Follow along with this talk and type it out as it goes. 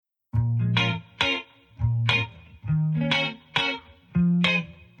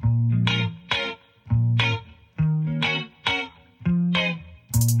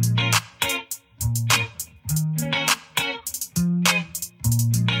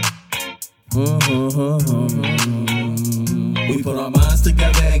We put our minds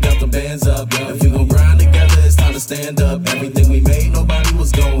together and got the bands up. If we gon' grind together, it's time to stand up. Everything we made, nobody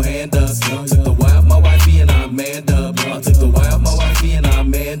was gon' hand us. Took the wife, my wifey, and I manned up. I took the wife, my wifey, and I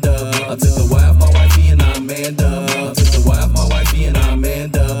manned up. I took the wife, my wifey, and I manned up. I took the wife, my wifey, and I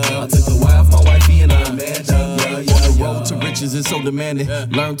manned up. I took the wife, my wifey, and I manned up. On the road to riches is so demanding.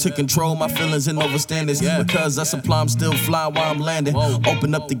 Learn to control my feelings and overstandings. Because I supply, I'm still fly while I'm landing.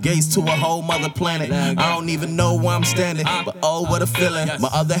 Open up the gates to a whole mother planet. I don't even know where I'm standing, but oh, what a feeling. My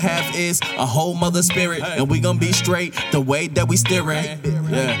other half is a whole mother spirit, and we gon' be straight the way that we steering.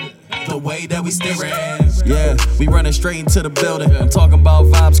 Yeah. The way that we steering. Yeah, we running straight into the building. I'm talking about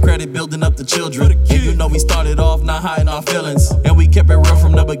vibes, credit, building up the children. And you know we started off not hiding our feelings, and we kept it real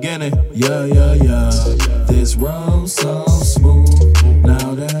from the beginning. Yeah. This road so smooth.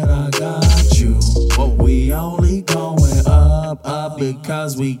 Now that I got you, we only going up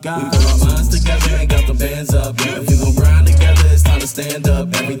because we got. We put our minds together and got the bands up. If we gon' grind together, it's time to stand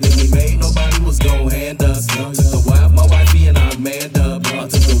up. Everything we made, nobody was gon' hand us. Took the wife, my wifey, and I manned up. I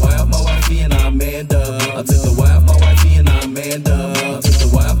took the wife, my wifey, and I manned up. I took the wife, my wifey, and I manned up. I took the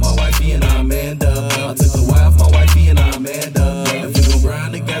wife, my wifey, and I manned up. I took the wife, my wifey, and I manned up. If we gon'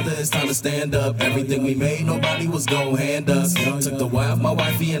 grind together, it's time to stand up. Everything we made, nobody was gon' hand us. Took the wife, my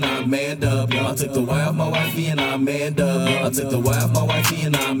wifey, and I manned up. I took the wife, my wifey, and I manned up. I took the wife, my wifey,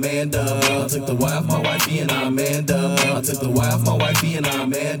 and I manned up. I took the wife, my wifey, and I manned up. I took the wife, my wifey, and I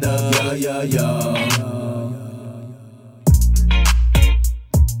manned up. Yeah.